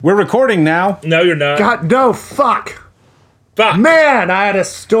We're recording now. No, you're not. God, no, fuck. Fuck. Man, I had a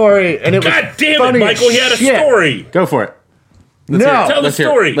story, and it God was damn funny it, Michael, he had a shit. story. Go for it. No. Tell the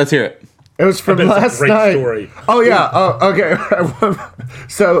story. Let's hear it. It was from I bet it's a last great night. story. Oh, yeah. Oh, okay.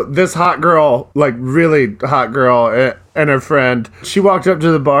 So this hot girl, like really hot girl, and her friend, she walked up to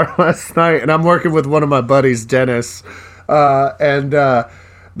the bar last night, and I'm working with one of my buddies, Dennis, and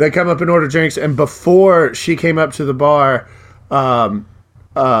they come up and order drinks, and before she came up to the bar,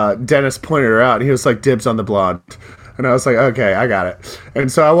 Dennis pointed her out, and he was like, dibs on the blonde. And I was like, okay, I got it. And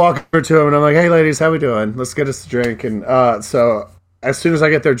so I walk over to him, and I'm like, hey, ladies, how we doing? Let's get us a drink. And so as soon as I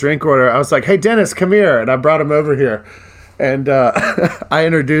get their drink order, I was like, hey, Dennis, come here. And I brought him over here. And I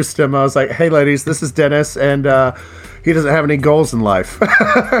introduced him. I was like, hey, ladies, this is Dennis. And he doesn't have any goals in life. and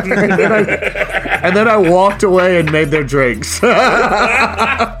then I walked away and made their drinks.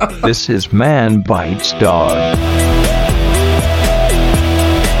 This is Man Bites Dog.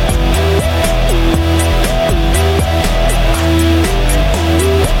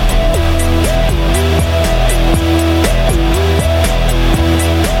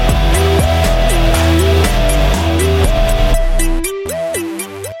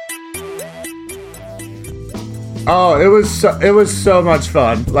 Oh, it was so much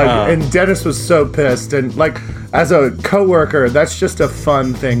fun. Like, and Dennis was so pissed. And like, as a coworker, that's just a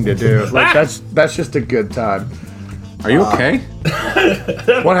fun thing to do. Like, that's just a good time. Are you okay?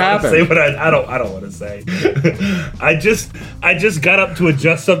 What happened? Say what I don't want to say. I just got up to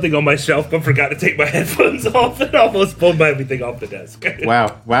adjust something on my shelf, but forgot to take my headphones off and almost pulled my everything off the desk.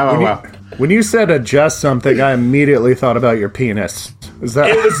 Wow. When you said adjust something, I immediately thought about your penis. Is that?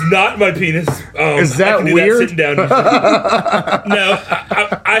 It was not my penis. Is that I can do weird? That sitting down. No,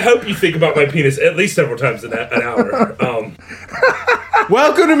 I hope you think about my penis at least several times an hour.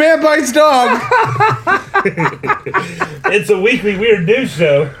 Welcome to Man Bites Dog. It's a weekly weird news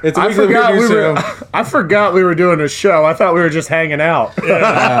show. It's a I weekly forgot review we show. were. I forgot we were doing a show. I thought we were just hanging out.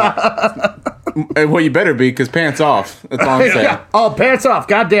 Well, you better be, because pants off. That's all I'm saying. Oh, pants off!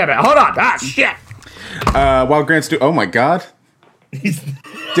 God damn it! Hold on! Ah, shit! While Grant's oh my god. Did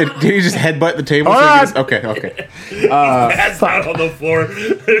he just headbutt the table? Okay. Passed out on the floor.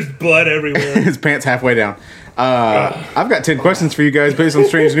 There's blood everywhere. His pants halfway down. I've got 10 questions for you guys based on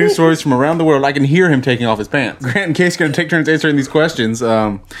strange news stories from around the world. I can hear him taking off his pants. Grant and Case are going to take turns answering these questions.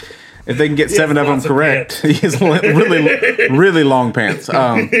 If they can get 7 of them correct, he has really long pants.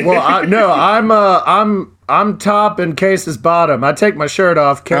 Well, I'm top and Case is bottom. I take my shirt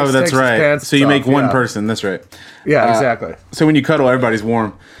off. Case Oh, that's takes his right. pants So you make off. one Yeah. person. That's right. Yeah, exactly. So when you cuddle, everybody's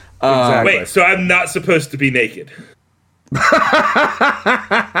warm. Exactly. Wait, so I'm not supposed to be naked?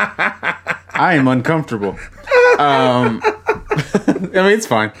 I am uncomfortable. I mean, it's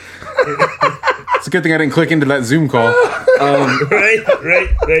fine. It's a good thing I didn't click into that Zoom call. Right.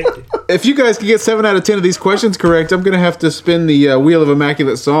 If you guys can get 7 out of 10 of these questions correct, I'm going to have to spin the Wheel of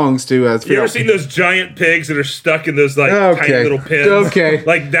Immaculate Songs to You figure ever out. seen those giant pigs that are stuck in those like Okay. tiny little pins? Okay.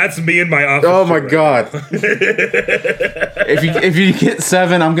 Like that's me in my office. Oh my right god! if you get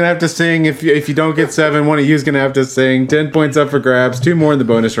 7, I'm gonna have to sing. If you don't get 7, one of you's gonna have to sing. 10 points up for grabs. 2 more in the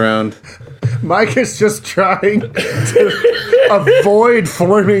bonus round. Mike is just trying to avoid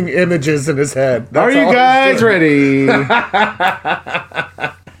forming images in his head. That's Are you all he's guys doing. ready?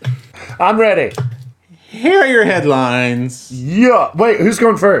 I'm ready. Here are your headlines. Yeah. Wait, who's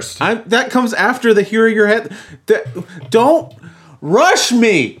going first? That comes after the here are your head. Don't rush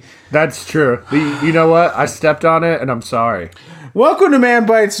me. That's true. You know what? I stepped on it, and I'm sorry. Welcome to Man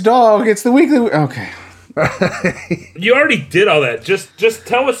Bites Dog. It's the weekly. Okay. You already did all that. Just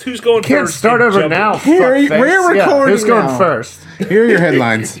tell us who's going Can't first. start and over jump now. in. Here, fuckface. we're Yeah, recording who's going now. first? Here are your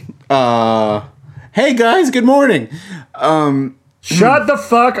headlines. Hey guys, good morning. Shut the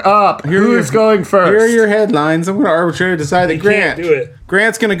fuck up. Who is going first? Here are your headlines. I'm going to arbitrarily decide that You Grant. can't do it.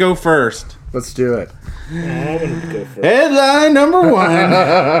 Grant's going to go first. Let's do it. I want to go first. Headline number 1.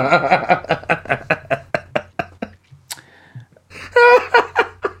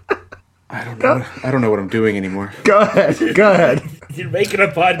 I don't know what I'm doing anymore. Go ahead. You're making a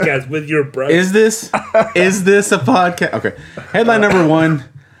podcast with your brother. Is this a podcast? Okay. Headline number 1.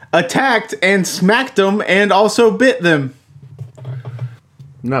 Attacked and smacked them and also bit them.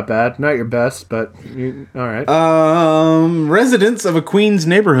 Not bad. Not your best, but all right. Residents of a Queens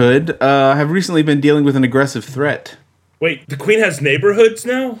neighborhood have recently been dealing with an aggressive threat. Wait, the Queen has neighborhoods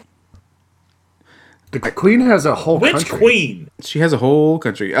now? The Queen has a whole Which country. Queen? She has a whole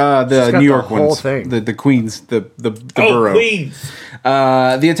country. The got New York the whole ones. thing. The Queens. The Oh, borough. Queens.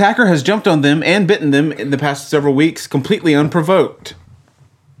 The attacker has jumped on them and bitten them in the past several weeks, completely unprovoked.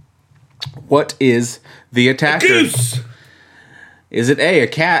 What is the attacker? Goose. Is it A, a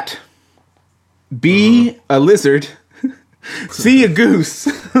cat? B, a lizard? C, a goose?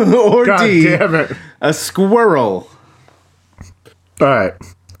 Or God D, damn it. a squirrel? All right.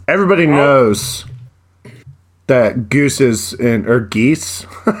 Everybody knows that gooses or geese.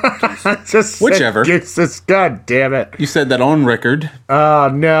 Just said Whichever. Gooses. God damn it. You said that on record. Oh,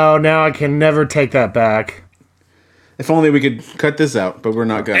 no. Now I can never take that back. If only we could cut this out, but we're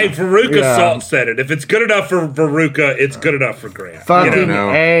not gonna. Hey, Veruca Yeah. Salt said it. If it's good enough for Veruca, it's good enough for Grant. Fucking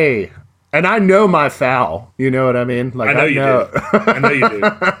know. A. And I know my foul. You know what I mean? Like I know you do. I know you do.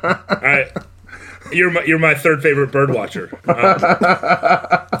 You're my third favorite bird watcher.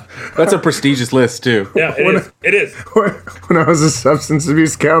 That's a prestigious list too. Yeah, it is. It is. When I was a substance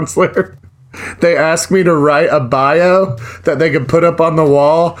abuse counselor, they asked me to write a bio that they could put up on the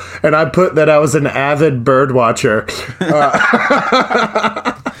wall, and I put that I was an avid bird watcher.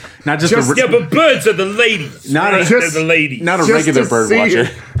 Not just, Yeah, but birds are the ladies. Not Right? a- They're the ladies. not a Just regular to bird see watcher,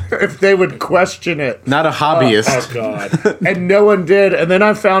 if they would question it. not a hobbyist. Oh God! And no one did. And then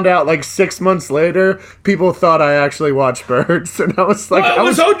I found out like 6 months later, people thought I actually watched birds. And I was like, What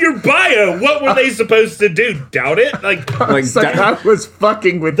was on your bio? What were they supposed to do? Doubt it? Like Like it's like I was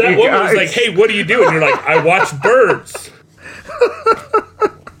fucking with that you woman guys. was like, "Hey, what do you do?" And you're like, "I watch birds."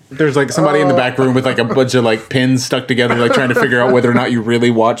 there's like somebody in the back room with like a bunch of like pins stuck together, like trying to figure out whether or not you really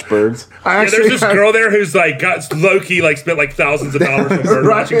watch birds. I Yeah, actually there's this had- girl there who's like got low key like spent like thousands of dollars on bird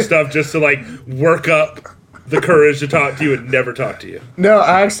watching Right. stuff just to like work up the courage to talk to you and never talk to you. No,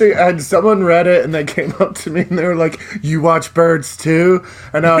 I actually had someone read it and they came up to me and they were like, "You watch birds too?"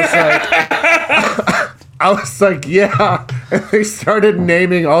 And I was like, I was like, "Yeah." And they started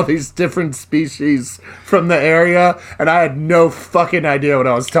naming all these different species from the area, and I had no fucking idea what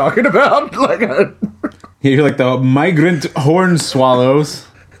I was talking about. Like, You're like the migrant horn swallows.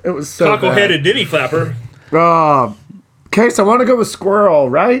 it was so bad. Cockle-headed ninny flapper. Case, I want to go with squirrel,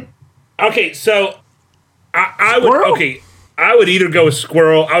 right? Okay, so I would Squirrel? I would either go with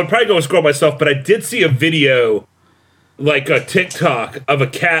squirrel. I would probably go with squirrel myself, but I did see a video, like a TikTok, of a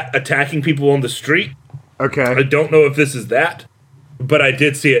cat attacking people on the street. I Okay. don't know if this is that, but I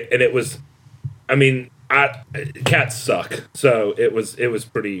did see it, and it was. I mean, cats suck, so it was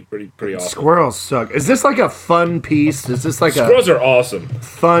pretty awesome. Squirrels suck. Is this like a fun piece? Is this like Squirrels are awesome. a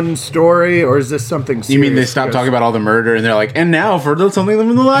fun story, or is this something serious? You mean they stopped talking about all the murder and they're like, and now for something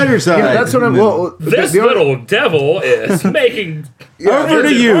from the lighter side. Yeah, that's what I'm. Well, This the only- little devil is making. Over to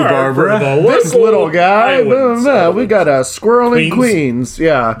Is it you, hard Barbara. for the This local little guy, Iowans? we got a squirrel in Queens? Queens.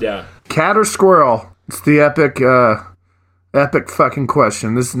 Yeah. Yeah. Cat or squirrel? It's the epic fucking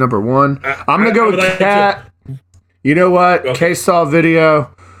question. This is number one. I'm gonna go I with would like cat. You know what? Okay. Case saw a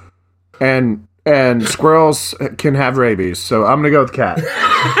video, and squirrels can have rabies, so I'm gonna go with cat.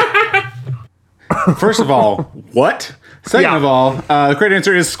 First of all, what? Second Yeah. of all, the correct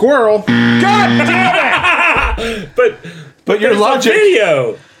answer is squirrel. But your there's a logic-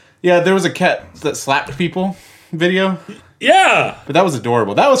 video. Yeah, there was a cat that slapped people video, Yeah. but that was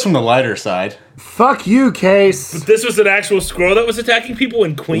adorable. That was from the lighter side. Fuck you, Case. This was an actual squirrel that was attacking people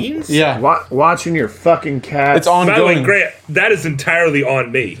in Queens? Yeah, Watching your fucking cat. it's By the way, ongoing. Grant, that is entirely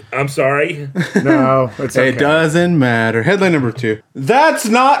on me. I'm sorry. No, it's okay. It doesn't matter. Headline number 2. That's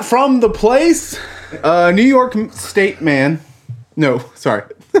not from the place. A New York State man. No, sorry.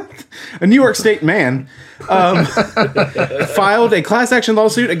 A New York State man filed a class action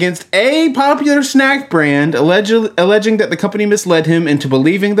lawsuit against a popular snack brand, alleging that the company misled him into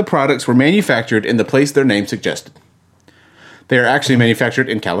believing the products were manufactured in the place their name suggested. They are actually manufactured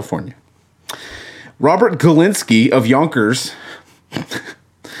in California. Robert Galinsky of Yonkers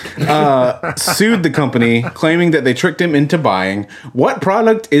sued the company, claiming that they tricked him into buying. What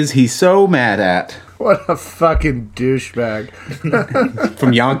product is he so mad at? What a fucking douchebag.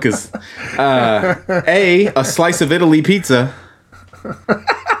 From Yonkers. A slice of Italy pizza.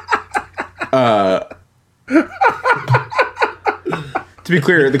 To be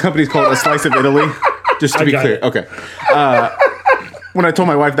clear, the company's called A Slice of Italy. Just to be got clear. it. Okay. When I told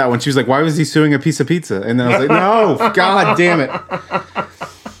my wife that one, she was like, why was he suing a piece of pizza? And then I was like, no, god damn it.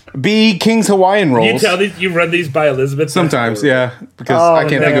 B, King's Hawaiian rolls. You tell these, you run these by Elizabeth? Sometimes, yeah, because Oh, I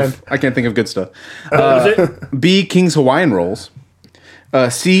can't man. think of good stuff. What was it? B, King's Hawaiian rolls.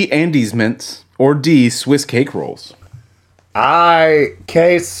 C, Andy's mints, or D, Swiss cake rolls.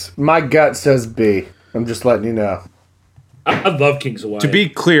 Case, my gut says B. I'm just letting you know. I love King's Hawaiian. To be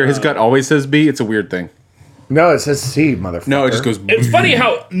clear, his gut always says B. It's a weird thing. No, it says C, motherfucker. No, it just goes. It's funny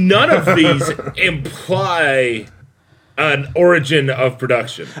how none of these imply an origin of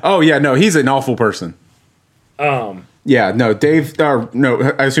production. Oh yeah, no, he's an awful person. Yeah, no, Dave.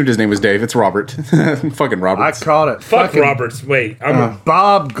 No, I assumed his name was Dave. It's Robert. Fucking I Roberts. called it. Fuck fucking Roberts. Wait, I'm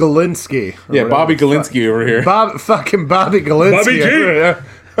Bob Galinsky. or Yeah, whatever Bobby the fuck. Galinsky over here. Fucking Bobby Galinsky. Bobby G. over here.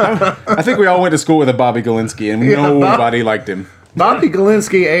 I think we all went to school with a Bobby Galinsky, and nobody liked him. Bobby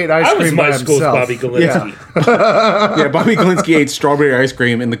Galinsky ate ice I was cream my by school's himself. Bobby Galinsky. Yeah, Bobby Galinsky ate strawberry ice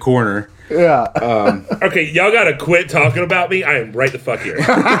cream in the corner. Yeah. Okay, y'all gotta quit talking about me. I am right the fuck here.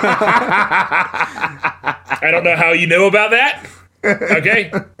 I don't know how you know about that.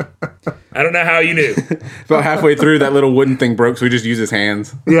 Okay? I don't know how you knew. About halfway through, that little wooden thing broke, so we just use his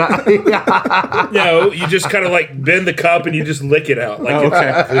hands. Yeah. No, you just kind of like bend the cup and you just lick it out like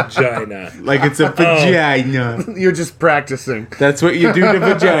it's a vagina. Like it's a vagina. You're just practicing. That's what you do to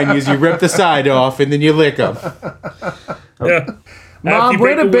vaginas. You rip the side off, and then you lick them. Yeah. Mom,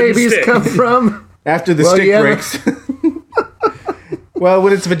 where do babies come from? After the Well, stick yeah. breaks. Well,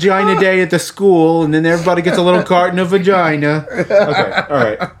 when it's vagina day at the school, and then everybody gets a little carton of vagina. Okay, all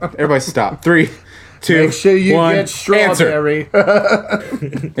right. Everybody stop. 3, 2, Make sure you 1, get answer. strawberry.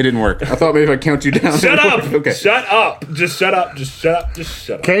 It didn't work. I thought maybe if I count you down. Shut it would up! work. Okay. Shut up! Just shut up! Just shut up! Just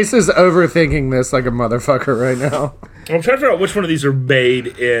shut up! Case is overthinking this like a motherfucker right now. I'm trying to figure out which one of these are made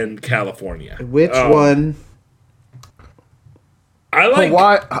in California. Which one? I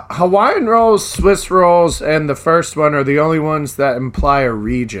like. Hawaiian rolls, Swiss rolls, and the first one are the only ones that imply a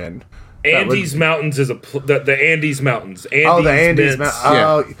region. Andes Mountains is the Andes Mountains. Oh, the Andes Mints.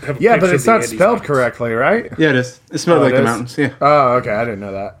 Mountains. Have a Yeah, but picture it's of the not Andes spelled Mountains. correctly, right? Yeah, it is. It's spelled like it the is? mountains. Yeah. Oh, okay. I didn't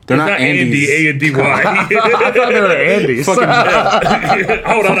know that. They're It's not Andy, A-N-D-Y. I thought they were Andes. Hold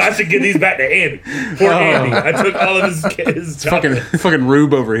on, I should give these back to Andy. Poor Andy. I took all of his fucking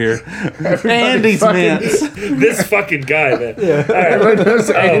Rube over here. Andy's fucking- mints. This fucking guy, man. Everyone knows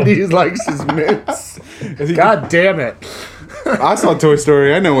Andy likes his mints. God damn it. I saw Toy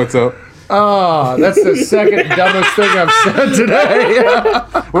Story. I know what's up. Oh, that's the second dumbest thing I've said today.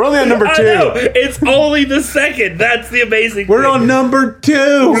 We're only on number I 2. know. It's only the second. That's the amazing We're thing. on number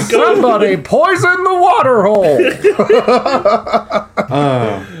 2. Somebody poison the water hole.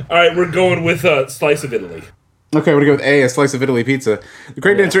 All right, we're going with Slice of Italy. Okay, we're gonna go with A, a slice of Italy pizza. The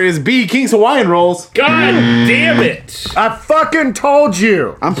correct answer is B, King's Hawaiian Rolls. God damn it. I fucking told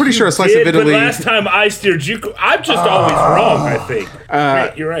you. I'm pretty sure a slice Did, of but Italy. last time I steered you. I'm just always wrong, I think.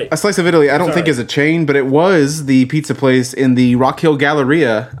 Right, you're right. A slice of Italy, I don't think Sorry. is a chain, but it was the pizza place in the Rock Hill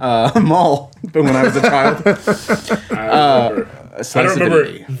Galleria mall when I was a child. I remember. A I slice don't of remember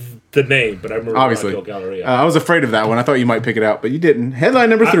Italy. the name, but I remember Obviously. Rock Hill Galleria. I was afraid of that one. I thought you might pick it out, but you didn't. Headline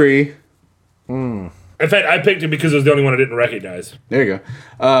number 3. In fact, I picked it because it was the only one I didn't recognize. There you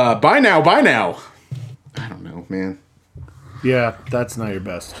go. Buy now, buy now. I don't know, man. Yeah, that's not your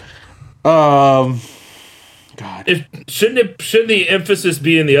best. God. Shouldn't the emphasis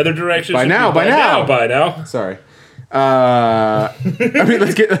be in the other direction? By Should now, be by now. by now. Sorry. I mean,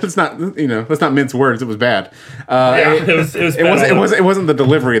 let's not mince words. It was bad. Yeah, it was. It wasn't the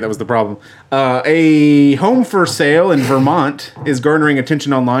delivery that was the problem. A home for sale in Vermont is garnering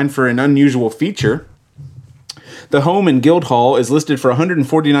attention online for an unusual feature. The home in Guildhall is listed for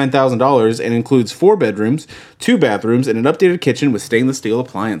 $149,000 and includes 4 bedrooms, 2 bathrooms, and an updated kitchen with stainless steel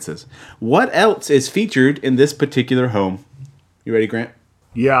appliances. What else is featured in this particular home? You ready, Grant?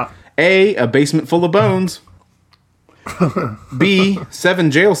 Yeah. A basement full of bones. B, 7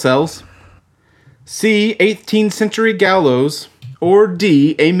 jail cells. C, 18th century gallows. Or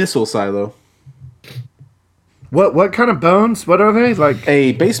D, a missile silo. What kind of bones? What are they? Like,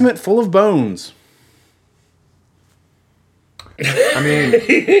 A basement full of bones. I mean,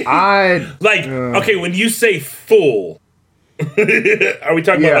 okay, when you say full, are we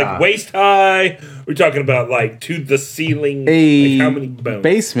talking about Yeah. like waist high? Are we talking about like to the ceiling? A Like how many bones?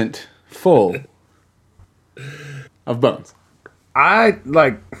 basement full of bones.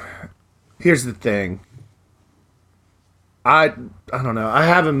 here's the thing. I don't know. I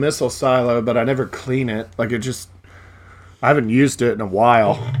have a missile silo, but I never clean it. Like, I haven't used it in a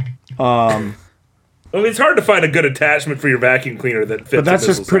while. I mean, it's hard to find a good attachment for your vacuum cleaner that fits. But that's a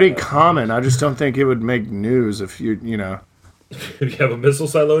just missile pretty silo. common. I just don't think it would make news if you know. If you have a missile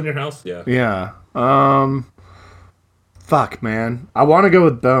silo in your house, yeah. Yeah. Fuck, man. I want to go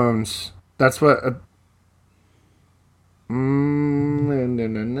with bones. That's what.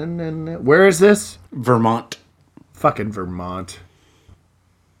 Where is this? Vermont. Fucking Vermont.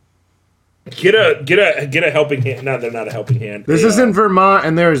 Get a helping hand. No, they're not a helping hand. This is in Vermont,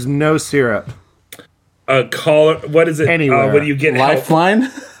 and there is no syrup. a caller. What is it? Anywhere. When you get help?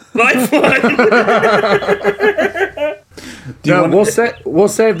 Lifeline? Lifeline. No, we'll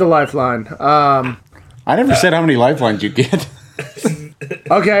save the lifeline. I never said how many lifelines you get.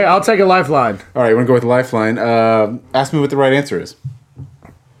 Okay, I'll take a lifeline. All right, you want to go with the lifeline? Ask me what the right answer is.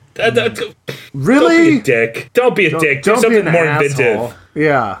 Really? Don't be a dick. Don't be a dick. Do Don't be something an more asshole. inventive.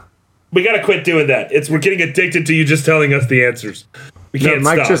 Yeah. We gotta quit doing that. We're getting addicted to you just telling us the answers. We No, can't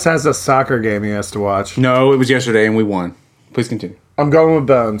Mike stop. just has a soccer game he has to watch. No, it was yesterday and we won. Please continue. I'm going with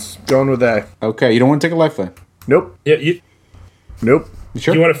Bones. Going with A. Okay, you don't want to take a lifeline. Nope. Yeah, you Nope. You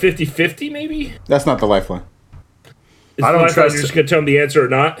sure? want a 50-50 maybe? That's not the lifeline. Is I the don't lifeline trust you're just it. gonna tell him the answer or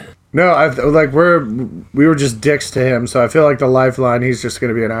not? No, we were just dicks to him, so I feel like the lifeline he's just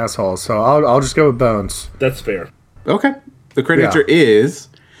gonna be an asshole. So I'll just go with Bones. That's fair. Okay. The correct Yeah. answer is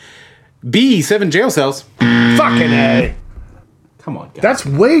B, 7 jail cells. Fucking A. Come on, guys. That's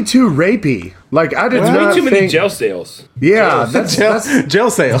way too rapey. Like I did It's not way too many think- jail sales. Yeah, that's jail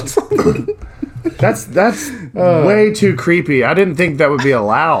sales. that's way too creepy. I didn't think that would be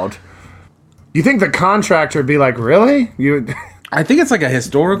allowed. You think the contractor would be like, really? You? I think it's like a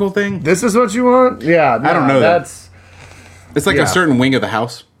historical thing. This is what you want? Yeah, I don't know that. That's It's like Yeah. a certain wing of the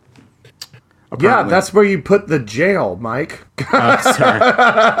house. yeah, Apparently. that's where you put the jail, Mike. Sorry.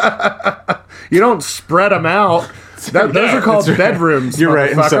 You don't spread them out. Those are called bedrooms. You're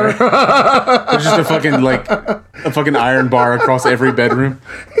right. I'm sorry. motherfucker. There's just a fucking iron bar across every bedroom.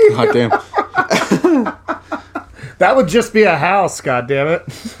 God damn. That would just be a house. God damn it.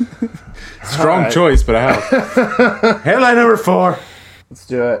 Strong right. choice, but a house. Headline number 4. Let's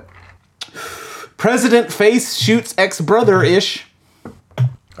do it. President face shoots ex-brother-ish.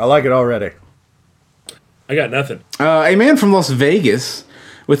 I like it already. I got nothing. A man from Las Vegas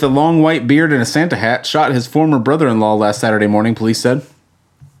with a long white beard and a Santa hat shot his former brother-in-law last Saturday morning, police said.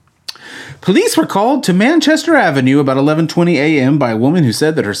 Police were called to Manchester Avenue about 11:20 a.m. by a woman who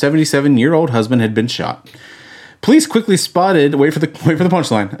said that her 77-year-old husband had been shot. Police quickly spotted. Wait for the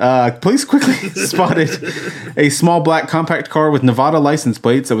punchline. Police quickly spotted a small black compact car with Nevada license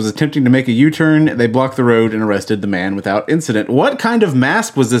plates that was attempting to make a U-turn. They blocked the road and arrested the man without incident. What kind of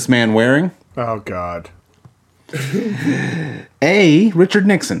mask was this man wearing? Oh God. A. Richard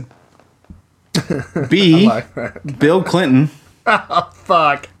Nixon. B. Like that. Bill Clinton.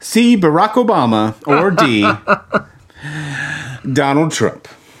 Fuck. C. Barack Obama. Or D. Donald Trump.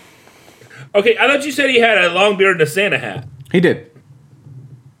 Okay, I thought you said he had a long beard and a Santa hat. He did.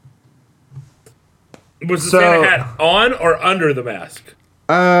 Was the So- Santa hat on or under the mask?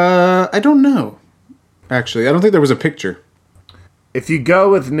 I don't know. Actually, I don't think there was a picture. If you go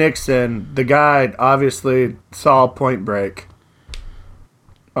with Nixon, the guy obviously saw Point Break.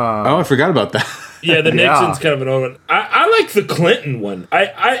 Oh, I forgot about that. Yeah, the Yeah. Nixon's kind of an old one. I like the Clinton one.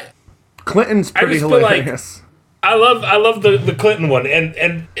 Clinton's pretty just feel like- hilarious. I love the Clinton one,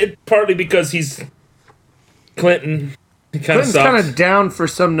 and it partly because he's Clinton. He kind of Clinton's kind sucks. of down for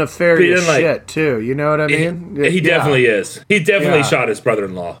some nefarious didn't like- shit too. You know what I mean? He Yeah. definitely is. He definitely Yeah. shot his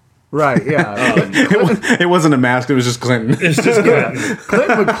brother-in-law. Right. Yeah. It wasn't a mask. It was just Clinton. It's just Clinton.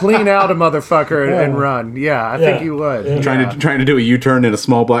 Clinton would clean out a motherfucker and run. Yeah, I think he would. trying to do a U-turn in a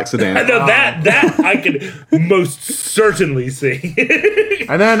small black sedan. Now that I could most certainly see.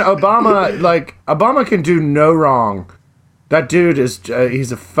 And then Obama can do no wrong. That dude is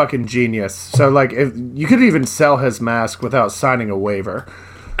he's a fucking genius. So like if you could even sell his mask without signing a waiver.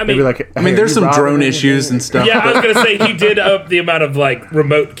 I They'd mean, be like, I mean, "Hey, there's you some robbing drone anything?" issues and stuff. yeah, I was gonna say he did up the amount of like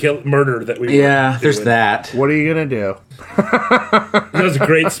remote murder that we. were Yeah, there's doing. that. What are you gonna do? That was a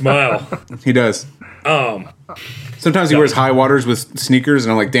great smile. He does. Sometimes he wears high waters with sneakers,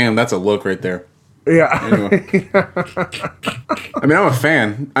 and I'm like, damn, that's a look right there. Yeah. Anyway. I mean, I'm a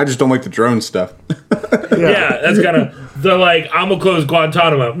fan. I just don't like the drone stuff. Yeah, that's kind of the like I'm gonna close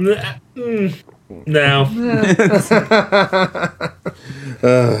Guantanamo. No,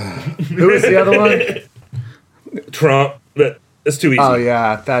 Who was the other one? Trump. That's too easy. Oh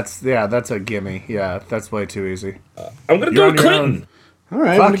yeah, that's a gimme. Yeah, that's way too easy. I'm gonna You're go on your Clinton. All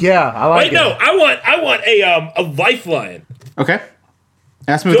right. Fuck yeah, I like Wait, it. no, I want a lifeline. Okay.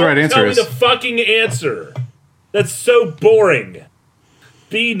 Ask me what the right Don't answer tell me is. the fucking answer. That's so boring.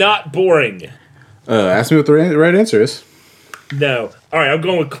 Be not boring. Ask me what the right answer is. No. All right, I'm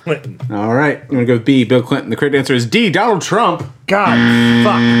going with Clinton. All right. I'm going to go with B, Bill Clinton. The correct answer is D, Donald Trump.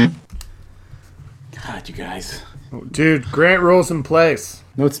 God, God, you guys. fuck, dude. Grant rules in place.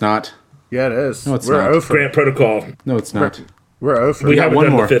 No, it's not. Yeah, it is. No, it's We're not. over. Grant Protocol. No, it's not. We're over. We got haven't one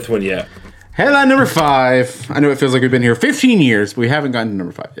done more. the fifth one yet. Headline number 5. I know it feels like we've been here 15 years, but we haven't gotten to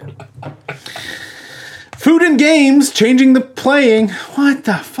number 5 yet. Food and games changing the playing. What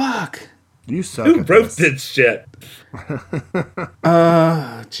the fuck? You suck. Who at wrote this. this shit?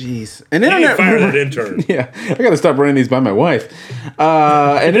 Jeez. An You need to internet fire rumor. that intern. Yeah, I gotta stop running these by my wife.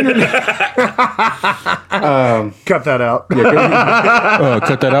 An internet. Cut that out.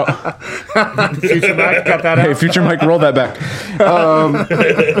 Cut that out. Future Mike, cut that Hey, out. future Mike, roll that back.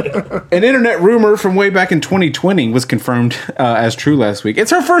 An internet rumor from way back in 2020 was confirmed as true last week.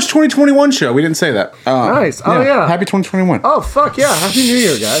 It's our first 2021 show. We didn't say that. Nice. Oh, yeah. Happy 2021. Oh, fuck yeah. Happy New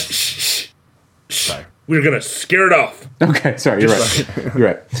Year, guys. Sorry. We're gonna scare it off. Okay, sorry, you're right. You're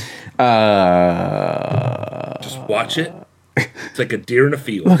right. Just watch it. It's like a deer in a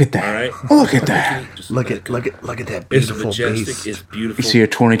field. Look at that. All right. Look at that. Just Look at that It's beautiful majestic. beast. It's beautiful. You see a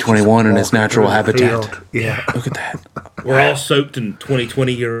 2021 in its Walking natural through the habitat. field. Yeah. Look at that. We're all soaked in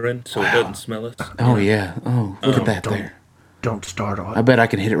 2020 urine, so it doesn't smell us. Oh, yeah. Oh, look at that there. Don't start on. I bet I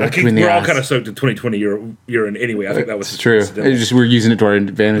can hit it right I think between the we're all eyes. kind of soaked in 2020 urine anyway. I think that was It's true. incidental. It's just we're using it to our We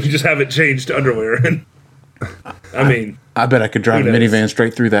advantage. just haven't changed to underwear. And I mean, I bet I could drive a Who knows? minivan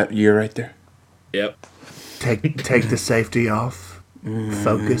straight through that year right there. yep. Take the safety off.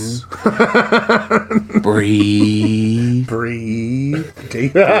 Focus. Breathe. Breathe.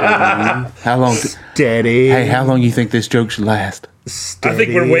 Deep. How long? Steady. Hey, how long you think this joke should last? I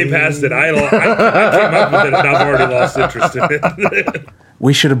think we're way past it. I came up with it, and I've already lost interest in it.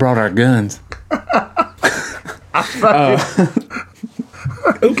 We should have brought our guns. Go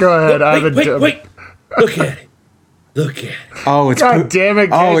ahead. I have a wait. Look at it. Look at it. Oh, it's God damn it,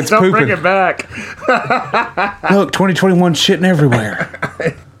 Case. Oh, it's Don't bring pooping. it back. Look, 2021 shitting everywhere.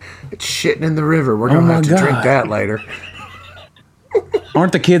 It's shitting in the river. We're going to my have to drink God. that later.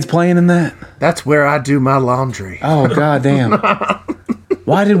 Aren't the kids playing in that? That's where I do my laundry. Oh, goddamn.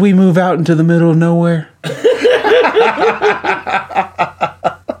 Why did we move out into the middle of nowhere?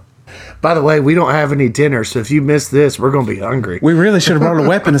 By the way, we don't have any dinner, so if you miss this, we're going to be hungry. We really should have brought a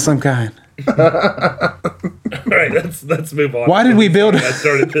weapon of some kind. All right, let's move on. Why did we build? I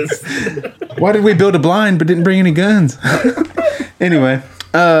started this. Why did we build a blind but didn't bring any guns? Anyway,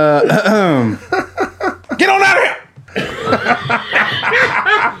 get on out of here!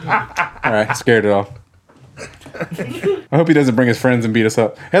 All right, scared it off. I hope he doesn't bring his friends and beat us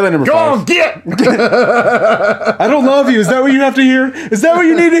up. Headline number Go 5. on, get! I don't love you. Is that what you have to hear? Is that what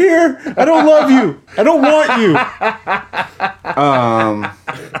you need to hear? I don't love you. I don't want you.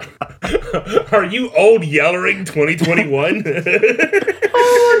 Are you old yellering 2021?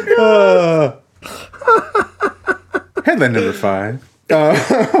 Headline number 5.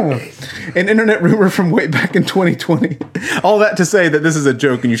 An internet rumor from way back in 2020. All that to say that this is a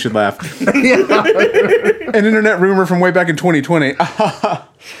joke and you should laugh. An internet rumor from way back in 2020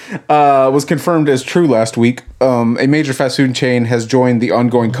 was confirmed as true last week. A major fast food chain has joined the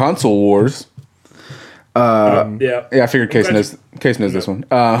ongoing console wars. Yeah. Yeah, I figured Case knows this one.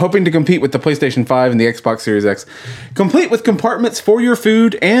 Hoping to compete with the PlayStation 5 and the Xbox Series X. Complete with compartments for your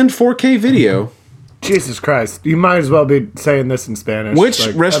food and 4K video. Jesus Christ. You might as well be saying this in Spanish. Which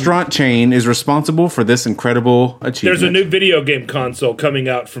Like, restaurant chain is responsible for this incredible achievement? There's a new video game console coming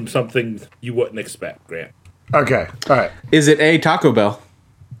out from something you wouldn't expect, Grant. Okay. All right. Is it A, Taco Bell?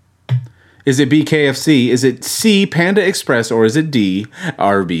 Is it B, KFC? Is it C, Panda Express? Or is it D,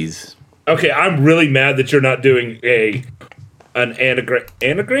 Arby's? Okay, I'm really mad that you're not doing an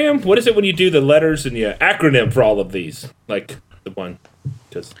anagram. What is it when you do the letters and you acronym for all of these? Like the one,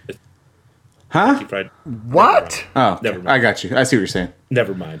 because it's Huh? fried. What? Oh, Never mind. I got you. I see what you're saying.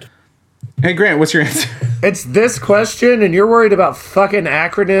 Never mind. Hey, Grant, what's your answer? It's this question, and you're worried about fucking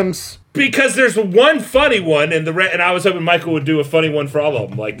acronyms? Because there's one funny one, and and I was hoping Michael would do a funny one for all of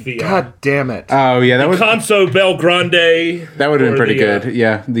them, like the God damn it. Oh, yeah, that would Conso Bel Grande. that would have been or pretty the, good.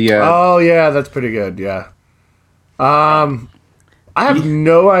 Yeah, the Oh yeah, that's pretty good. Yeah. I have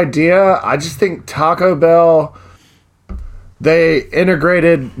no idea. I just think Taco Bell. They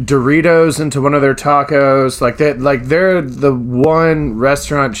integrated Doritos into one of their tacos. They're the one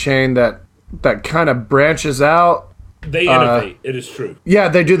restaurant chain that kind of branches out. They innovate. It is true. Yeah,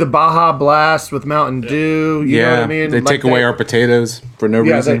 they do the Baja Blast with Mountain Dew. You know what I mean? they Like, take away our potatoes for no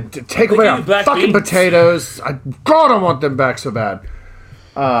Yeah, reason. they take away give our you black fucking beans. potatoes. God, I want them back so bad.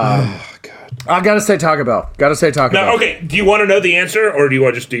 I gotta say Taco Bell. Gotta say Taco Now, Bell. okay, do you want to know the answer, or do you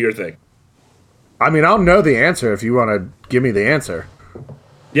want to just do your thing? I mean, I'll know the answer if you want to give me the answer.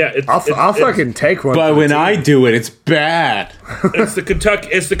 Yeah, I'll fucking take one. But for the when team. I do it, it's bad. it's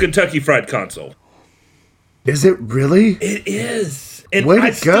the Kentucky Fried Console. Is it really? It is. And Way I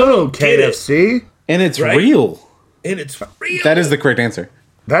to still go, don't get it. KFC. And it's Right? real. And it's real. That is the correct answer.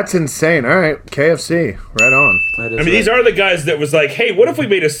 That's insane. All right, KFC. Right on. I mean, these are the guys that was like, hey, what if we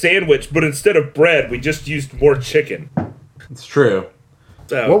made a sandwich, but instead of bread, we just used more chicken? It's true.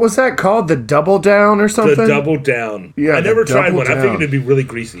 So, What was that called? The double down or something? the double down? Yeah, I never the tried double one. I down. figured it'd be really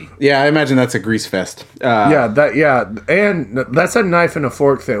greasy. Yeah, I imagine that's a grease fest. And that's a knife and a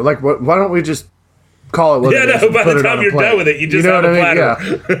fork thing. Like, why don't we just call it what Yeah, it is? no. and By put the it on time a you're plate? done with it, you just know have what a I mean?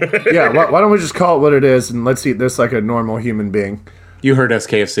 platter. Yeah, why don't we just call it what it is and let's eat this like a normal human being? You heard us,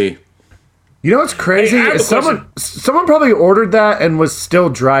 KFC. You know what's crazy? Hey, I have a Is someone probably ordered that and was still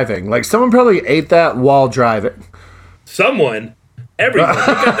driving. Like, someone probably ate that while driving. Someone, everyone, you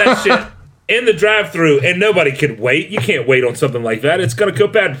got that shit in the drive-thru, and nobody can wait. You can't wait on something like that. It's gonna go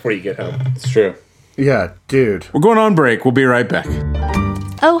bad before you get home. It's true. Yeah, dude. We're going on break. We'll be right back.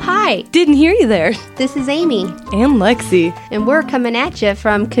 Oh, hi. Didn't hear you there. This is Amy, And Lexi. and we're coming at you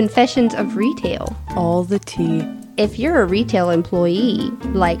from Confessions of Retail. All the tea. If you're a retail employee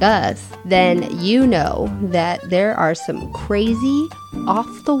like us, then you know that there are some crazy,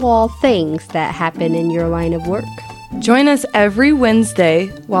 off-the-wall things that happen in your line of work. Join us every Wednesday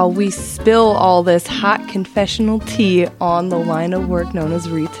while we spill all this hot confessional tea on the line of work known as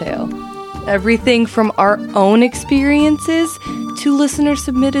retail. Everything from our own experiences to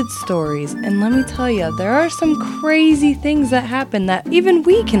listener-submitted stories. And let me tell you, there are some crazy things that happen that even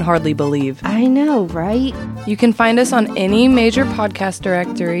we can hardly believe. I know, right? You can find us on any major podcast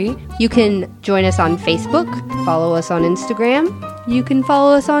directory. You can join us on Facebook, follow us on Instagram, you can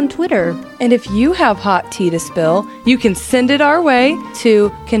follow us on Twitter. And if you have hot tea to spill, you can send it our way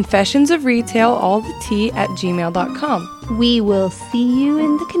to confessionsofretailallthetea@gmail.com. We will see you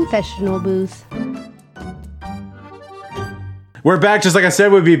in the confessional booth. We're back. Just like I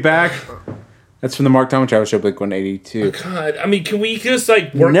said, we'd be back. That's from the Mark Thomas Travis Show, Blink 182. God, I mean, can we just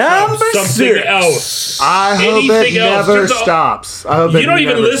like work Number on something 6. else? I hope Anything it else? never Just stops. I hope You it don't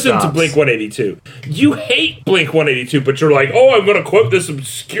even never listen to stops. Blink 182. You hate Blink 182, but you're like, oh, I'm going to quote this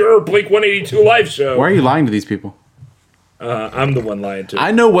obscure Blink 182 live show. Why are you lying to these people? I'm the one lying to. I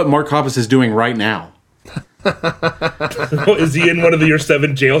know what Mark Hoppus is doing right now. Is he in one of your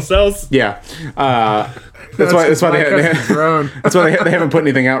 7 jail cells? Yeah. That's why they haven't put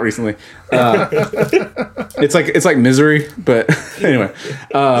anything out recently. It's like Misery, but anyway.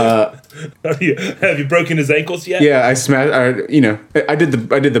 Have you broken his ankles yet? Yeah, I smashed. I did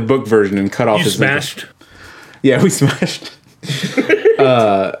the book version and cut off You his smashed? Yeah, we smashed.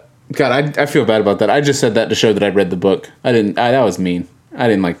 God, I feel bad about that. I just said that to show that I read the book. I didn't. That was mean. I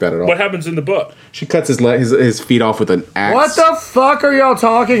didn't like that at all. What happens in the book? She cuts his feet off with an axe. What the fuck are y'all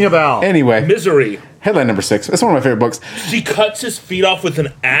talking about? Anyway, Misery. headline number 6. That's one of my favorite books. She cuts his feet off with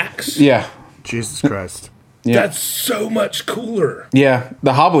an axe? Yeah. Jesus Christ. Yeah. That's so much cooler. Yeah.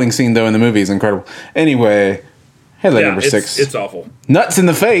 The hobbling scene, though, in the movie is incredible. Anyway, headline number 6. It's awful. Nuts in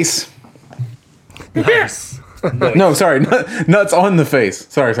the face. Nice. No, sorry. Nuts on the face.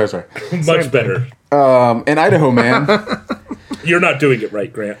 Sorry. Much better. An Idaho man. You're not doing it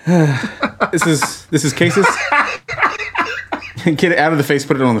right, Grant. This is cases. Get it out of the face,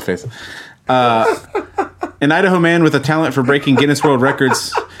 put it on the face. An Idaho man with a talent for breaking Guinness World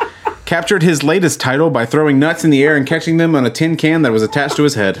Records captured his latest title by throwing nuts in the air and catching them on a tin can that was attached to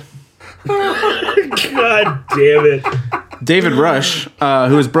his head. God damn it. David Rush,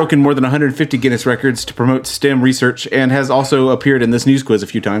 who has broken more than 150 Guinness records to promote STEM research and has also appeared in this news quiz a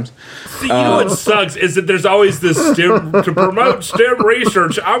few times. See, you know what sucks is that there's always this STEM, to promote STEM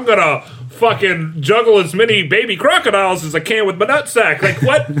research, I'm gonna fucking juggle as many baby crocodiles as I can with my nutsack. Like,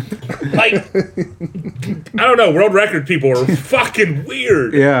 what? Like, I don't know. World record people are fucking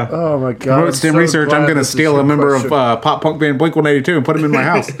weird. Yeah. Oh my god. Promote I'm STEM so research. glad I'm going to this is steal your a member question. of pop punk band Blink 182 and put him in my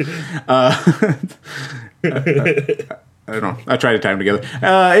house. I don't know. I tried to tie them together.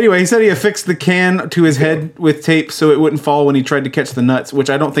 Anyway, he said he affixed the can to his head with tape so it wouldn't fall when he tried to catch the nuts, which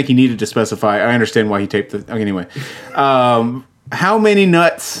I don't think he needed to specify. I understand why he taped the... Anyway. How many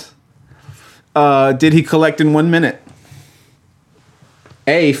nuts did he collect in 1 minute?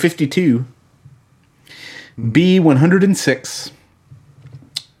 A, 52. B, 106.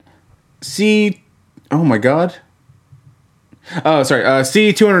 C... Oh my god. Oh, sorry.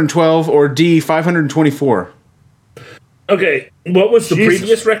 C, 212, or D, 524. Okay, what was the Jesus.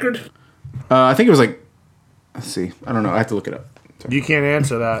 previous record? I think it was like... Let's see. I don't know. I have to look it up. Sorry. You can't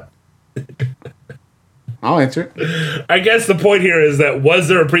answer that. I'll answer it. I guess the point here is that was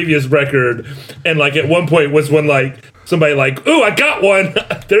there a previous record, and like at one point was when like somebody like, ooh, I got one.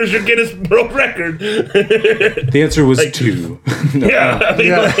 There's your Guinness World Record. The answer was 2. No. Yeah, I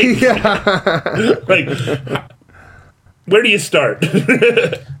mean, like, where do you start?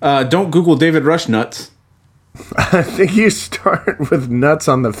 Don't Google David Rush nuts. I think you start with nuts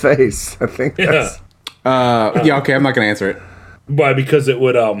on the face. I think that's... Yeah, okay, I'm not going to answer it. Why? Because it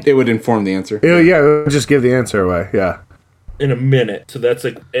would It would inform the answer. Yeah, it would just give the answer away. Yeah. in a minute. So that's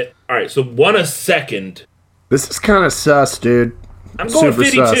like, all right. So 1 a second. This is kind of sus, dude. I'm going Super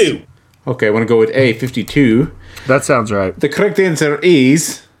 52. sus. Okay, I want to go with A, 52. That sounds right. The correct answer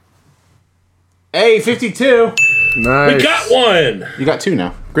is A, 52. Nice. We got one. You got 2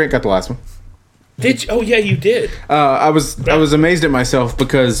 now. Grant got the last one. Did you? Oh yeah, you did. I was amazed at myself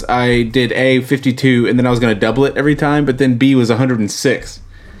because I did A, 52, and then I was going to double it every time, but then B was 106,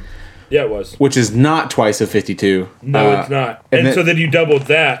 Yeah, it was. which is not twice of 52. No, it's not. and And then- so then you doubled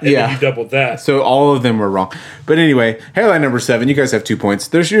that, and Yeah. then you doubled that. So all of them were wrong. But anyway, headline number 7. You guys have 2 points.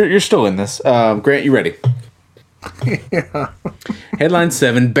 You're still in this. Grant, you ready? Yeah. Headline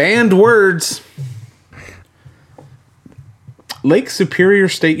 7. Banned words. Lake Superior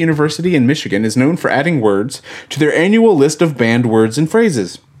State University in Michigan is known for adding words to their annual list of banned words and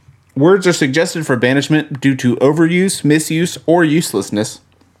phrases. Words are suggested for banishment due to overuse, misuse, or uselessness.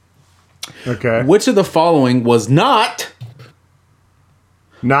 Okay. Which of the following was not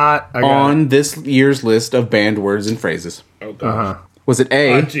Not I got on this year's list of banned words and phrases? Oh god. Was it Oh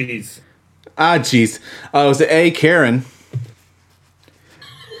A? jeez. Jeez. Was it A, Karen?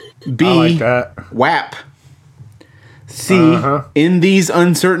 B, I like that. WAP? C, in these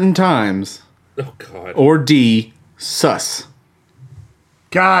uncertain times? Oh god. Or D, sus?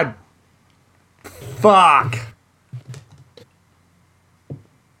 God. Fuck.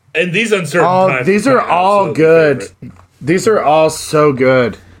 And these uncertain Oh, times. these are my all absolute good. favorite. These are all so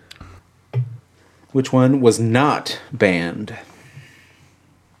good. Which one was not banned?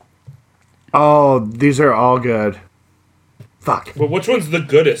 Oh, these are all good. Fuck. But which one's the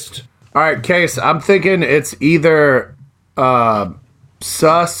goodest? All right, Case, I'm thinking it's either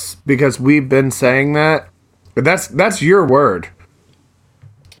sus because we've been saying that. But that's your word.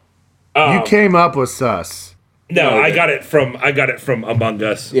 You came up with sus. No, I got it from Among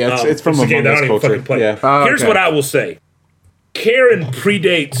Us. Yeah, it's from a game Among that I Us don't even culture. fucking play. Yeah. Oh, Here's okay. what I will say. Karen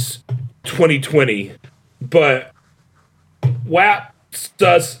predates 2020, but WAP,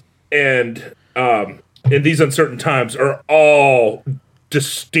 sus, and in these uncertain times are all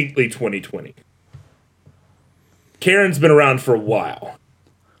distinctly 2020. Karen's been around for a while.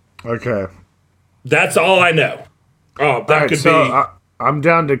 Okay. That's all I know. Oh, that All right, could so be. I'm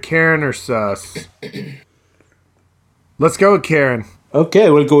down to Karen or sus. Let's go with Karen. Okay,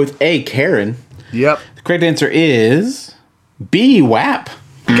 we'll go with A, Karen. Yep. The correct answer is B, WAP.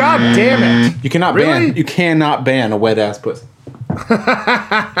 God damn it. You cannot Really? ban. You cannot ban a wet ass pussy.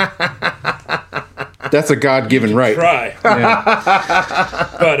 That's a God-given right. Try. Yeah.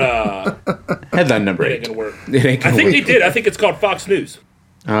 But Headline number it 8. ain't gonna work. It ain't I gonna think work. they did. I think it's called Fox News.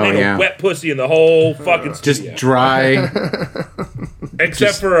 Oh Ain't yeah. a wet pussy in the whole fucking Just studio. dry,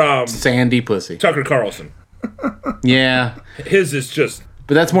 Except for sandy pussy. Tucker Carlson. Yeah, His is just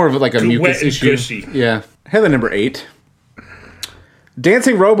but that's more of like a Too mucus wet and issue. gushy. Yeah. Headline number 8.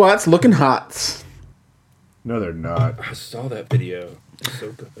 Dancing robots looking hot. No, they're not. I saw that video. It's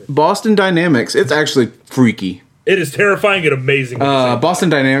so good. Boston Dynamics. It's actually freaky. It is terrifying and amazing. Boston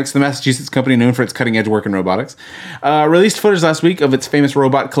Dynamics, the Massachusetts company known for its cutting-edge work in robotics, released footage last week of its famous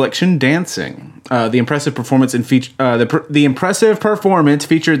robot collection, Dancing. The impressive performance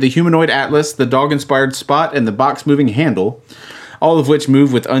featured the humanoid Atlas, the dog-inspired Spot, and the box-moving Handle, all of which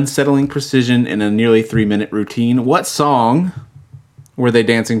move with unsettling precision in a nearly 3-minute routine. What song were they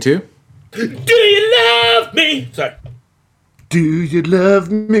dancing to? Do you love me? Sorry. Do you love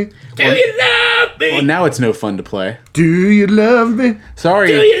me? Do you love me? Well, now it's no fun to play. Do you love me? Sorry,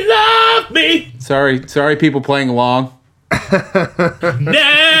 Do you love me? sorry, people playing along. Now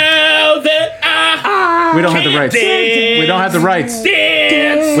that I We don't have the rights. dance, We don't have the rights.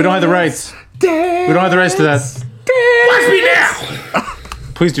 dance. We don't have the rights. We don't have the rights to that. Watch me now.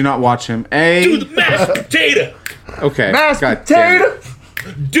 Please do not watch him. Do the mashed potato. Okay. Mashed God damn it.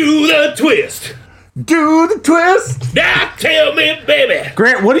 potato. Do the twist. Do the twist. Now tell me, baby,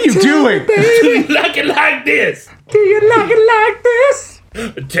 Grant, what are you doing? do you like it like this? Do you like it like this?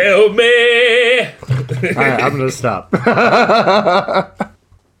 Tell me. All right, I'm gonna stop.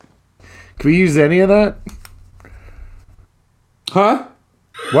 Can we use any of that? Huh?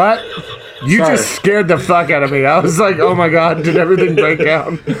 What? You Sorry. just scared the fuck out of me. I was like, oh my god, did everything break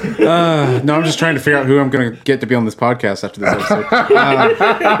down? No, I'm just trying to figure out who I'm going to get to be on this podcast after this episode.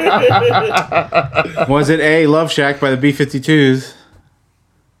 Was it A, Love Shack by the B-52s?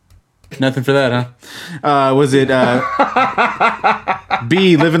 Nothing for that, huh? Was it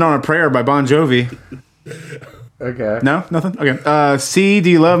B, Living on a Prayer by Bon Jovi? Okay. No? Nothing? Okay. C, Do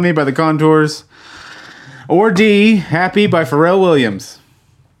You Love Me by the Contours? Or D, Happy by Pharrell Williams?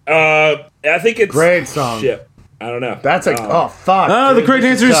 I think it's Great song. Shit. I don't know. That's a fuck. Oh, the dude, correct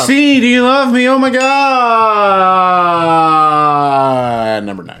this answer is tough. C. Do you love me? Oh my god.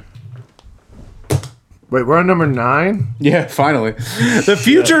 Number 9. Wait, we're on number 9? Yeah, finally. The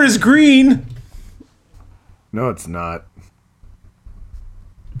future is green. No, it's not.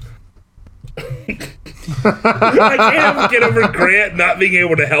 I can't get over Grant not being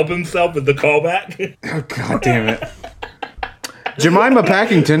able to help himself with the callback. Oh, god damn it. Jemima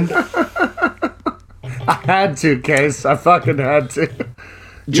Packington. I had to, Case. I fucking had to.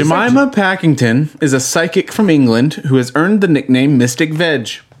 Jemima Packington is a psychic from England who has earned the nickname Mystic Veg.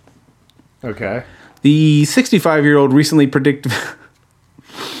 Okay. The 65-year-old recently predicted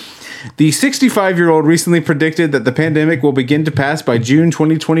that the pandemic will begin to pass by June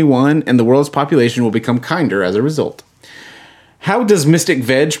 2021 and the world's population will become kinder as a result. How does Mystic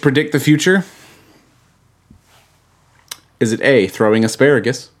Veg predict the future? Is it A, throwing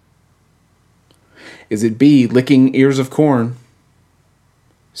asparagus? Is it B, licking ears of corn?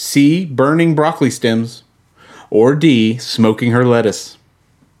 C, burning broccoli stems? Or D, smoking her lettuce?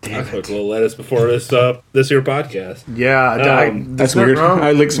 I smoked a little lettuce before this here podcast. Yeah, That's there's nothing weird. wrong-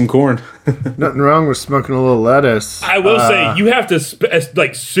 I licked some corn. Nothing wrong with smoking a little lettuce. I will say you have to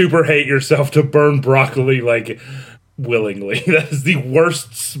super hate yourself to burn broccoli willingly. That is the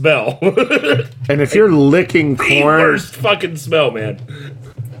worst smell. And if you're licking The corn, worst fucking smell, man.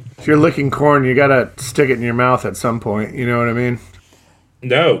 if you're licking corn, you gotta stick it in your mouth at some point. You know what I mean?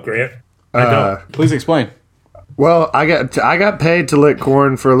 No, Grant. I don't. Please explain. Well, I got paid to lick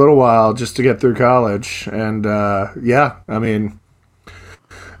corn for a little while just to get through college, and yeah, I mean,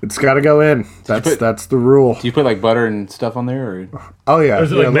 it's got to go in. That's the rule. Do you put like butter and stuff on there? Or? Oh yeah,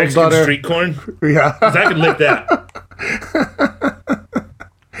 Is it yeah, like little Mexican butter. street corn? Yeah, 'Cause I can lick that.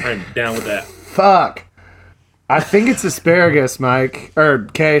 I'm down with that. fuck. I think it's asparagus, Mike or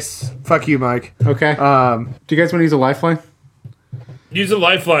Case. Fuck you, Mike. Okay. Do you guys want to use a lifeline? Use a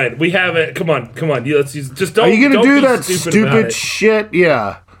lifeline. We have it. Come on. Let's use. Just don't. Are you gonna don't do be that about stupid it. shit?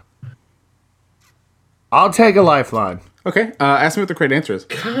 Yeah. I'll take a lifeline. Okay. Ask me what the correct answer is.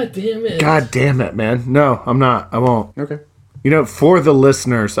 God damn it. God damn it, man. No, I'm not. I won't. Okay. You know, for the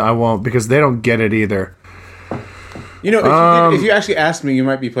listeners, I won't because they don't get it either. You know, if you actually asked me, you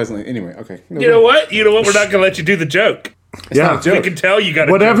might be pleasantly. Anyway, okay. You know what? We're not gonna let you do the joke. Yeah. We can tell you got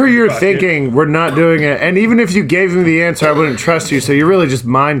a Whatever joke you're about thinking, we're not doing it. And even if you gave me the answer, I wouldn't trust you. So you're really just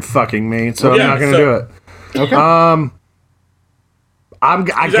mind fucking me. So Yeah, I'm not going to so- do it. Okay. I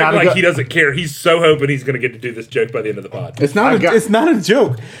He's acting gotta like go. he doesn't care. He's so hoping he's gonna get to do this joke by the end of the pod. it's not. got- It's not a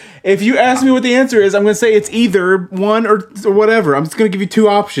joke. If you ask me what the answer is, I'm going to say it's either one or whatever. I'm just going to give you two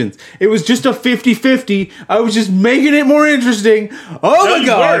options. It was just a 50-50. I was just making it more interesting. Oh No, my you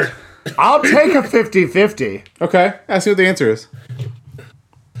god. weren't. I'll take a 50-50. Okay. Ask me what the answer is.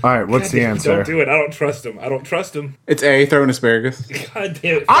 All right, what's the Don't answer? do it. I don't trust him. It's A, throwing asparagus. God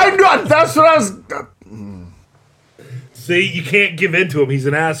damn it. I'm not. That's what I was. See, you can't give in to him. He's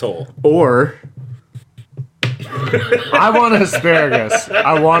an asshole. Or I want asparagus.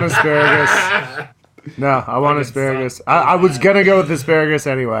 I want asparagus. No, I want asparagus. I was going to go with asparagus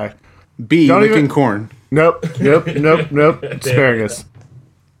anyway. B, Don't licking even- corn. Nope. Asparagus.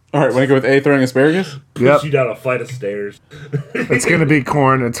 All right, want to go with A, throwing asparagus? Yep. Push you down a flight of stairs. It's going to be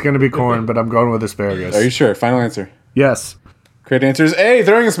corn. But I'm going with asparagus. Are you sure? Final answer. Yes. Correct answer is A,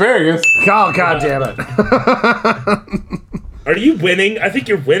 throwing asparagus. Oh, God damn it. Are you winning? I think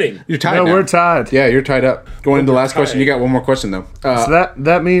you're winning. You're tied No, now. we're tied. Yeah, you're tied up. Going into the last tied. question. You got one more question, though. So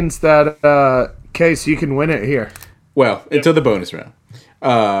that means that, Case, you can win it here. Well, until the bonus round.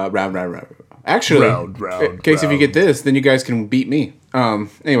 Round. Actually, Round, in case if you get this, then you guys can beat me.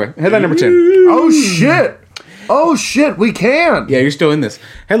 Anyway, headline number 10. Oh, shit. We can. Yeah, you're still in this.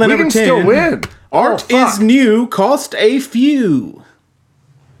 Headline We number can 10. still win. Art Oh, fuck. is new, cost a few.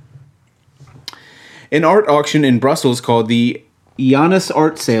 An art auction in Brussels called the Ionis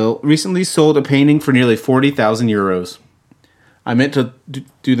Art Sale recently sold a painting for nearly 40,000 euros. I meant to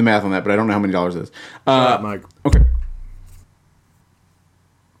do the math on that, but I don't know how many dollars it is. Mike. Okay.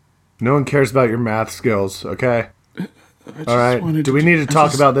 No one cares about your math skills, okay? All right. wanted Do to we do- need to I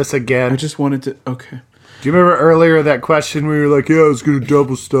talk just- about this again? I just wanted to... Okay. Do you remember earlier that question where you were like, yeah, I was going to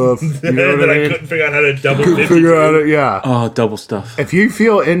double stuff? You know And what then I I mean? couldn't figure out how to double Couldn't 50. figure out it, yeah. Oh, double stuff. If you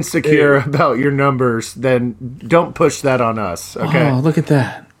feel insecure about your numbers, then don't push that on us, okay? Oh, look at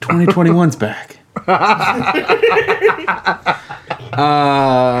that. 2021's back.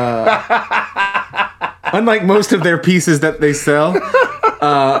 Unlike most of their pieces that they sell,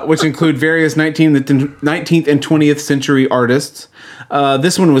 which include various 19th and 20th century artists,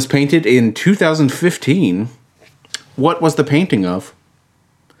 this one was painted in 2015. What was the painting of?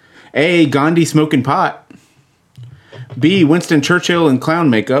 A, Gandhi smoking pot. B. Winston Churchill in clown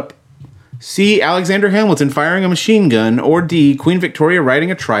makeup. C. Alexander Hamilton firing a machine gun. Or D. Queen Victoria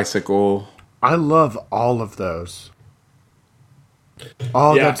riding a tricycle. I love all of those.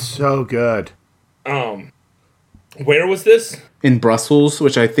 Oh, Yeah. that's so good. Where was this? In Brussels,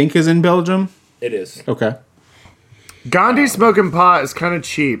 which I think is in Belgium. It is. Okay. Gandhi smoking pot is kind of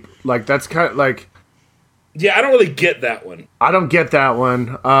cheap. Like, that's kind of like, Yeah, I don't really get that one. I don't get that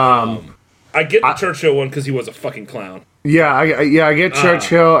one. I get the Churchill one because he was a fucking clown. Yeah, I get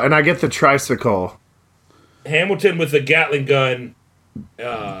Churchill, and I get the tricycle. Hamilton with the Gatling gun.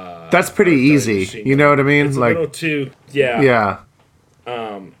 That's pretty easy. You know what I mean? It's Like, a little too. Yeah. yeah.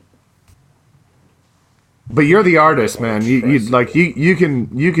 But you're the artist, man. You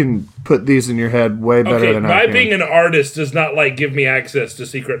can put these in your head way better Okay, than I my can. being an artist does not like give me access to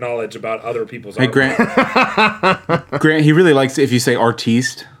secret knowledge about other people's Hey, art. Grant. Grant, he really likes it if you say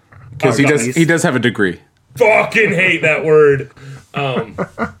artiste. Because Artiste. he does have a degree. Fucking hate that word.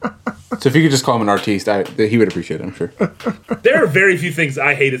 So if you could just call him an artiste, he would appreciate it, I'm sure. There are very few things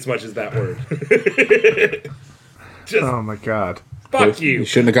I hate as much as that word. Just Oh my god. fuck You you.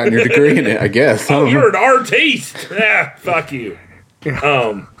 shouldn't have gotten your degree in it, I guess. I Oh, don't know. you're an artiste. Yeah, fuck you.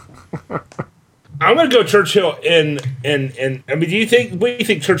 I'm gonna go Churchill and I mean, what do you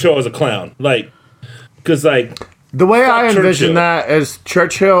think Churchill is a clown? Like, because like The way I envision Churchill. that is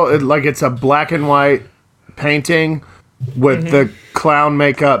Churchill, it's a black and white painting with Mm-hmm. the clown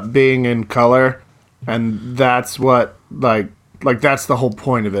makeup being in color, and that's what like that's the whole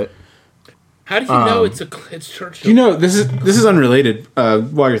point of it. how do you know it's Churchill? You know, this is unrelated.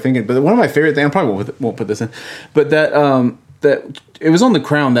 While you're thinking, but one of my favorite things, I probably won't put this in, but that it was on The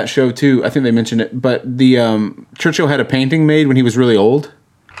Crown, that show too. I think they mentioned it, but the Churchill had a painting made when he was really old,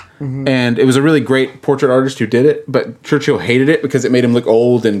 and it was a really great portrait artist who did it. But Churchill hated it because it made him look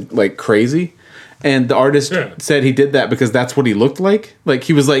old and like crazy. And the artist said he did that because that's what he looked like. Like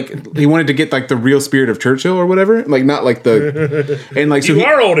he was like he wanted to get like the real spirit of Churchill or whatever. Like not like the and like so you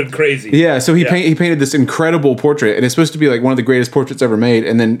are old and crazy. yeah, so he painted this incredible portrait, and it's supposed to be like one of the greatest portraits ever made,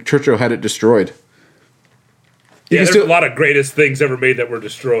 and then Churchill had it destroyed. Yeah, there's still- a lot of greatest things ever made that were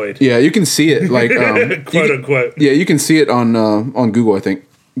destroyed. Yeah, you can see it like Quote unquote. yeah, you can see it on Google, I think.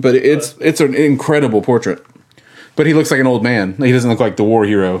 But it's an incredible portrait. But he looks like an old man. He doesn't look like the war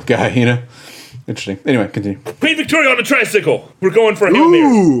hero guy, you know. Interesting. Anyway, continue. Queen Victoria on a tricycle. We're going for a Hail Mary.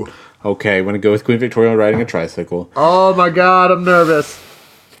 Ooh! Okay, I'm gonna go with Queen Victoria riding a tricycle. Oh my god, I'm nervous.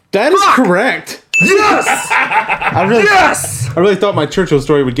 That is correct. Yes! I Yes! really thought my Churchill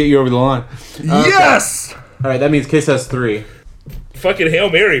story would get you over the line. Yes! All right, that means Kiss has 3. Fucking Hail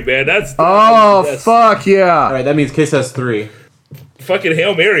Mary, man. That's Oh that's- fuck All yeah. right, that means Kiss has 3. Fucking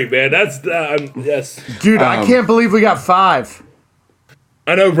Hail Mary, man. That's yes. Dude, I can't believe we got 5.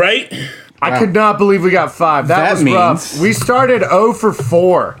 I know, right? I could not believe we got 5. That That was means- rough. We started 0 for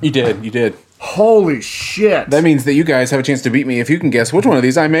 4. You did. Holy shit. That means that you guys have a chance to beat me if you can guess which one of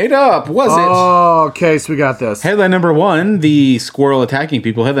these I made up. Was it? Oh, okay, so we got this. Headline number 1, the squirrel attacking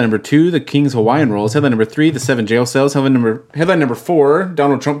people. Headline number 2, the King's Hawaiian rolls. Headline number 3, the 7 jail cells. Headline number 4,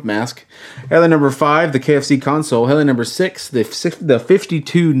 Donald Trump mask. Headline number 5, the KFC console. Headline number 6, the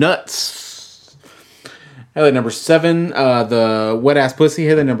 52 nuts. Headline number 7, the wet ass pussy.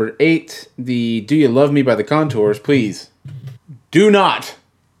 Headline number 8, the Do You Love Me by the Contours. Please do not.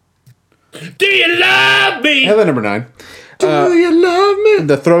 Do you love me? Headline number 9, Do you love me?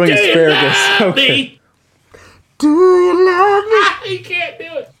 the throwing Do you asparagus. love Okay. me? Do you love me? You can't do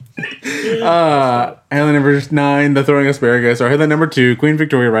it. Headline number 9, the throwing asparagus. Or headline number 2, Queen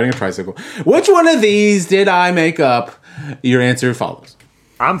Victoria riding a tricycle. Which one of these did I make up? Your answer follows.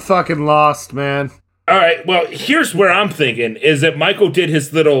 I'm fucking lost, man. All right. Well, here's where I'm thinking is that Michael did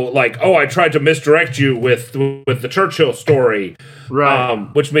his little like, oh, I tried to misdirect you with the Churchill story, Right.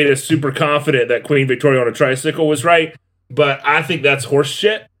 which made us super confident that Queen Victoria on a tricycle was right. But I think that's horse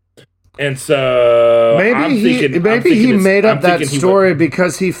shit. And so Maybe he made up that story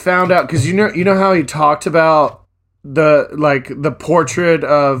because he found out, because you know how he talked about the portrait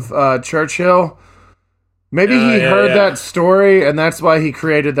of Churchill. Maybe he heard that story, and that's why he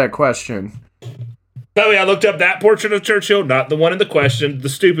created that question. By the way, I looked up that portrait of Churchill, not the one in the question, the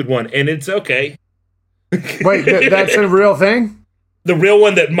stupid one, and it's okay. Wait, that's a real thing? The real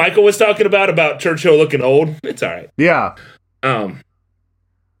one that Michael was talking about Churchill looking old, it's all right. Yeah.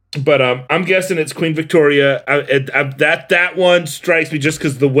 But I'm guessing it's Queen Victoria. That one strikes me just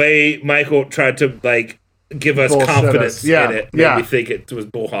because the way Michael tried to like give us Bullshit confidence us. Yeah, in it yeah. made me think it was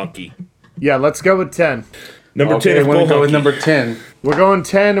bull honky. Yeah, let's go with 10. Number 10 Okay, is I'm going bull to go with honky. number 10. We're going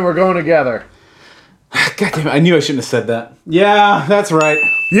 10 and we're going together. God damn it, I knew I shouldn't have said that. Yeah, that's right.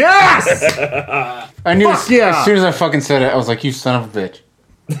 Yes! I knew Fuck yeah. as soon as I fucking said it, I was like, you son of a bitch.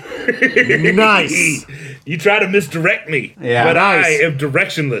 Nice. You try to misdirect me, Yeah, but nice. I am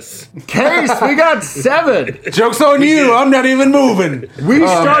directionless. Case, we got 7. Joke's on you. I'm not even moving. We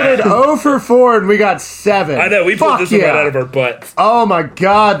started 0 for 4 and we got 7. I know, we Fuck pulled this one yeah. right out of our butts. Oh my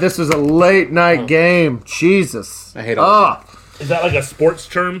god, this was a late night game. Jesus. I hate all of Oh, Is that like a sports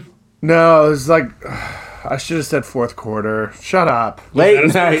term? no, it was like, I should have said 4th quarter. Shut up. Late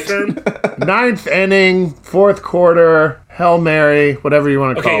Is that a night. sports term? 9th inning, 4th quarter, Hail Mary, whatever you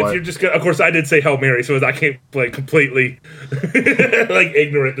want to Okay, call if it. you're just gonna, of course, I did say Hail Mary, so I can't like completely like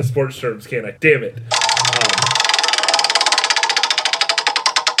ignorant to sports terms, can I? Damn it!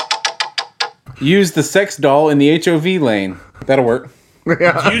 Use the sex doll in the HOV lane. That'll work.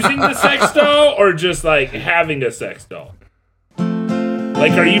 Using the sex doll or just like having a sex doll?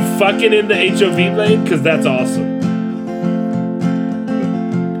 Like, are you fucking in the HOV lane? Because that's awesome.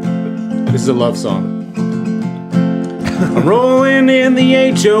 This is a love song. I'm rolling in the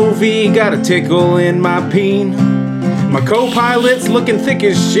HOV, got a tickle in my peen. My co-pilot's looking thick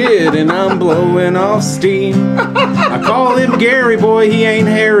as shit, and I'm blowing off steam. I call him Gary, boy, he ain't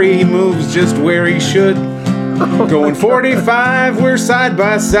hairy, he moves just where he should. Going 45, we're side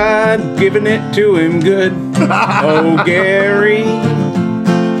by side, giving it to him good. Oh, Gary,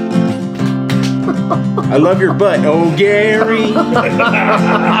 I love your butt. Oh, Gary,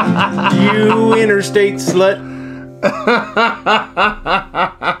 you interstate slut.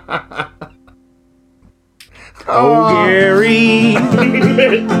 Oh, Gary.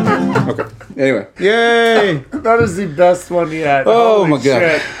 Okay. Anyway. Yay. That is the best one yet. Oh, Holy my God.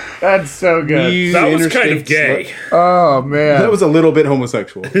 shit. That's so good. You That was kind of interstate gay. slut. Oh, man. That was a little bit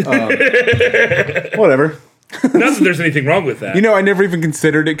homosexual. Whatever. Not that there's anything wrong with that. You know, I never even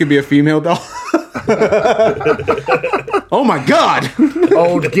considered it could be a female doll. Oh, my God.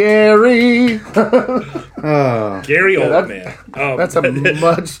 Old Gary. Gary Oldman. That's a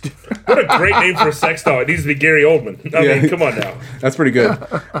much different. What a great name for a sex doll. It needs to be Gary Oldman. I Yeah. mean, come on now. That's pretty good.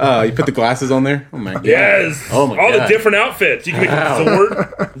 You put the glasses on there? Oh, my God. Yes. Oh, my All God. the different outfits. You can make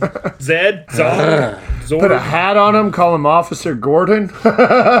Zord, Zed, Zod, Put a Zord. hat on him, call him Officer Gordon.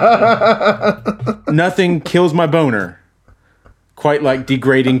 Nothing kills my boner quite like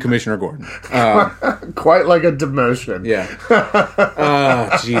degrading Commissioner Gordon. Quite like a demotion. Yeah.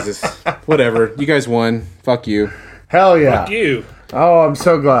 Jesus. Whatever. You guys won. Fuck you. Hell yeah. You. Oh, I'm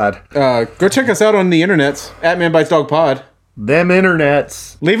so glad. Go check us out on the internets at Man Bites Dog Pod. Them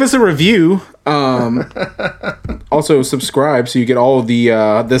internets. Leave us a review. Also subscribe so you get all of the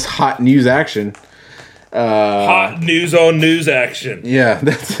this hot news action. Hot news on news action. Yeah,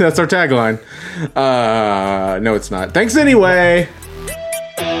 that's our tagline. No, it's not. Thanks anyway.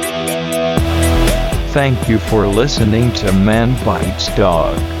 Thank you for listening to Man Bites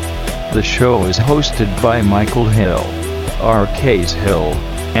Dog. The show is hosted by Michael Hill, R. Case Hill,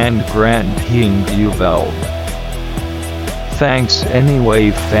 and Grant Hing Uveld. Thanks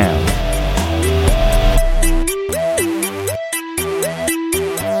anyway, fam.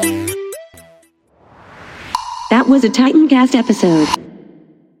 That was a Titancast episode.